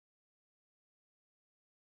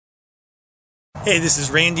Hey, this is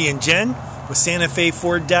Randy and Jen with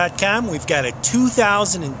SantaFeFord.com. We've got a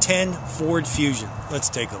 2010 Ford Fusion. Let's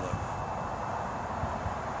take a look.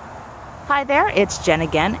 Hi there, it's Jen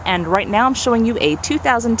again, and right now I'm showing you a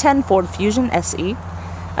 2010 Ford Fusion SE.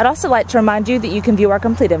 I'd also like to remind you that you can view our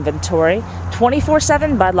complete inventory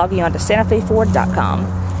 24/7 by logging on to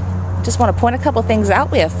SantaFeFord.com. Just want to point a couple things out.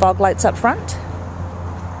 We have fog lights up front,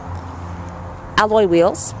 alloy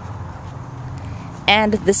wheels,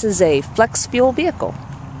 and this is a flex fuel vehicle.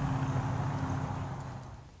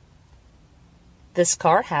 This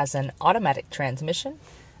car has an automatic transmission,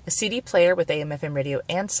 a CD player with AM/FM radio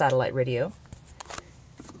and satellite radio.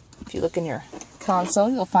 If you look in your console,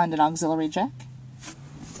 you'll find an auxiliary jack.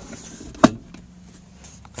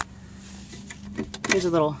 Here's a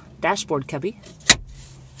little dashboard cubby.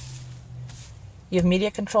 You have media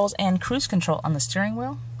controls and cruise control on the steering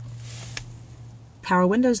wheel. Power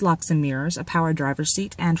windows, locks and mirrors, a power driver's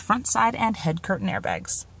seat, and front side and head curtain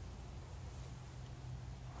airbags.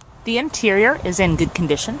 The interior is in good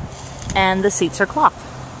condition, and the seats are cloth.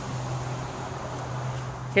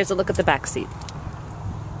 Here's a look at the back seat.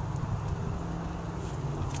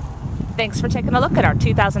 Thanks for taking a look at our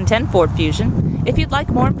 2010 Ford Fusion. If you'd like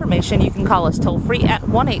more information, you can call us toll-free at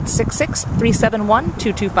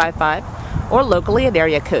 1-866-371-2255 or locally at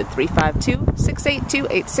area code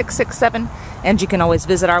 352-682-8667, and you can always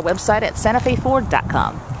visit our website at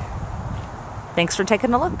SantaFeFord.com. Thanks for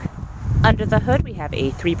taking a look. Under the hood, we have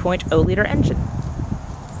a 3.0-liter engine.